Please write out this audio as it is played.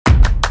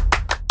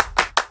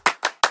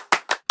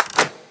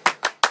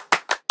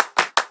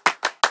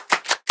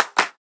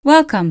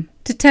Welcome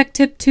to Tech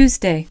Tip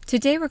Tuesday.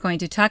 Today we're going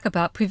to talk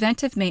about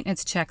preventive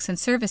maintenance checks and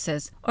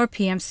services, or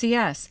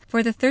PMCS,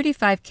 for the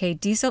 35K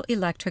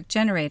diesel-electric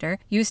generator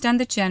used on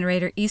the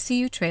generator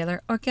ECU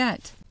trailer or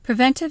GET.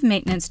 Preventive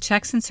maintenance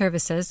checks and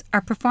services are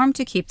performed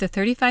to keep the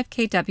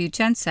 35kW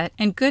genset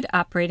in good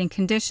operating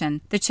condition.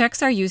 The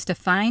checks are used to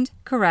find,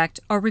 correct,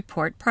 or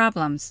report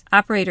problems.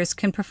 Operators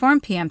can perform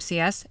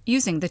PMCS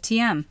using the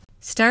TM.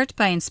 Start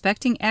by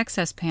inspecting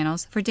access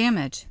panels for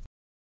damage.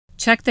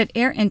 Check that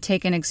air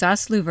intake and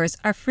exhaust louvers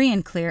are free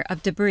and clear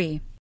of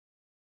debris.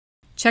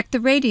 Check the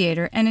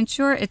radiator and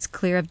ensure it's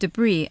clear of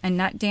debris and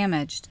not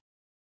damaged.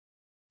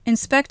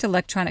 Inspect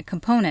electronic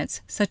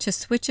components such as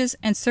switches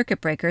and circuit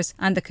breakers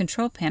on the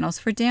control panels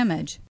for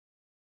damage.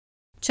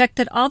 Check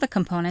that all the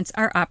components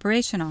are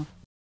operational.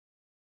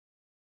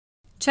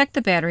 Check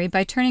the battery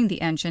by turning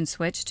the engine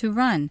switch to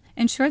run.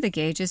 Ensure the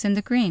gauge is in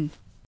the green.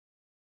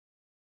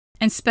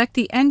 Inspect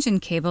the engine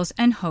cables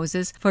and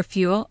hoses for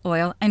fuel,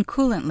 oil, and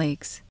coolant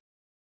leaks.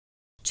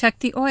 Check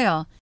the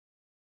oil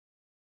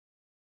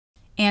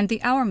and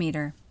the hour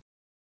meter.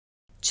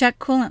 Check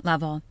coolant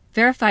level.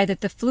 Verify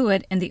that the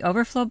fluid in the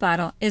overflow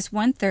bottle is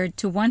 1/3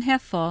 to 1/2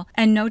 full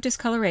and no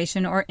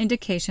discoloration or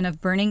indication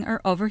of burning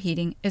or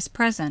overheating is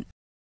present.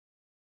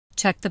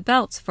 Check the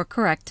belts for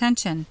correct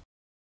tension.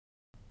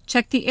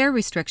 Check the air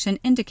restriction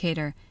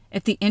indicator.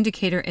 If the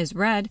indicator is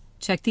red,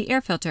 check the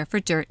air filter for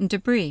dirt and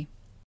debris.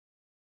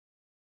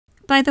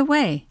 By the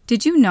way,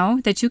 did you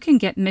know that you can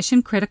get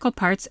mission-critical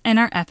parts in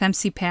our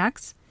FMC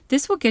packs?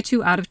 This will get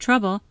you out of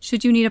trouble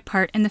should you need a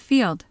part in the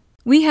field.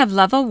 We have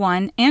Level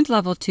 1 and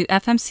Level 2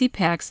 FMC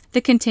packs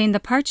that contain the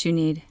parts you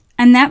need.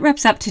 And that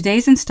wraps up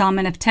today's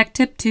installment of Tech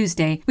Tip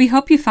Tuesday. We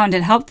hope you found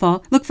it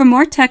helpful. Look for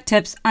more tech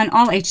tips on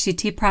all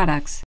HDT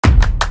products.